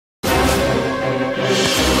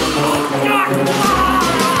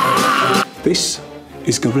This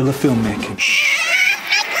is guerrilla filmmaking.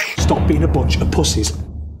 Stop being a bunch of pussies.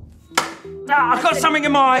 Ah, I've got something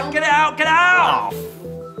in mind. Get it out, get it out!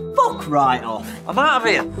 Oh, fuck right off. I'm out of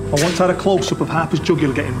here. I once had a close-up of Harper's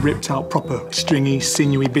jugular getting ripped out proper, stringy,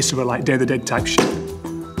 sinewy, visceral, like Day of the Dead type shit.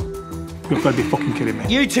 You've got to be fucking kidding me.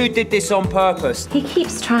 You two did this on purpose. He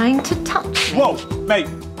keeps trying to touch me. Whoa, mate,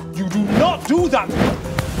 you do not do that!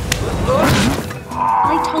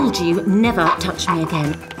 I told you never touch me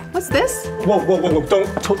again. What's this? Whoa, don't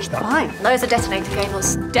touch that. Why? Those are detonator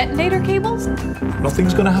cables. Detonator cables?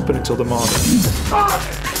 Nothing's gonna happen until the morning.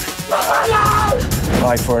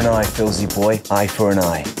 Eye for an eye, Filsy boy. Eye for an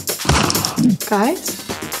eye. Guys?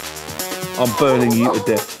 I'm burning you to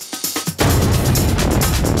death.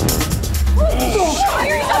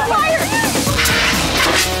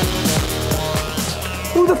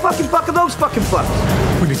 Who the fuck are those fucking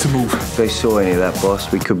fucks? We need to move. If they saw any of that,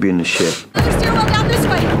 boss, we could be in the ship. Stairwell down this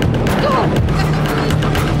way. Go!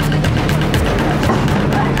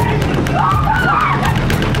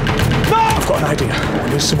 I've got an idea. I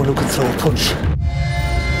need someone who can throw a punch.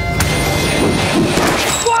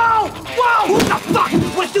 Whoa! Whoa! What the fuck?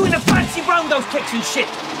 We're doing the fancy round kicks and shit.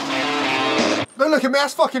 Don't look at me,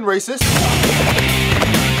 that's fucking racist.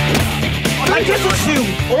 I just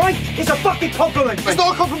assumed, all right? It's a fucking compliment. It's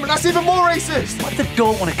not a compliment, that's even more racist. What if they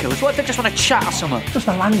don't want to kill us? What if they just want to chat or something? Just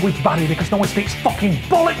a language barrier because no one speaks fucking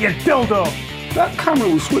bullet, you dildo! That camera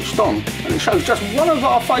was switched on, and it shows just one of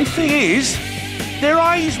our faces. Thing is, their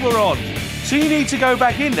eyes were on. So you need to go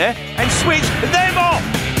back in there and switch them off.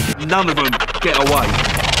 None of them get away.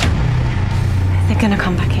 They're gonna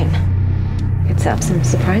come back in. Could set up some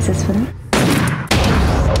surprises for them.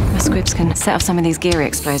 My squibs can set off some of these geary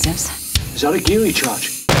explosives. Is that a geary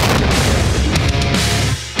charge?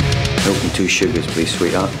 Milk and 2 sugars, please,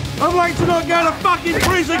 sweetheart. I'd like to not go to fucking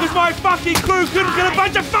prison because my fucking crew couldn't get a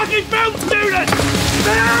bunch of fucking film students!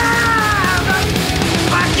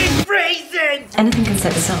 Fucking prison! Anything can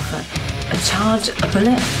set this off. A charge, a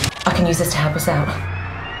bullet. I can use this to help us out.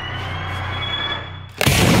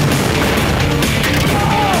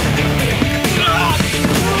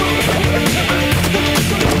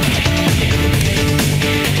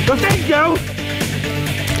 Well, there you go!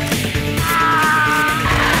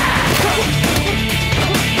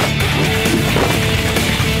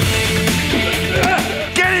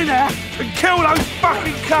 Get in there and kill those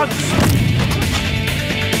fucking cunts!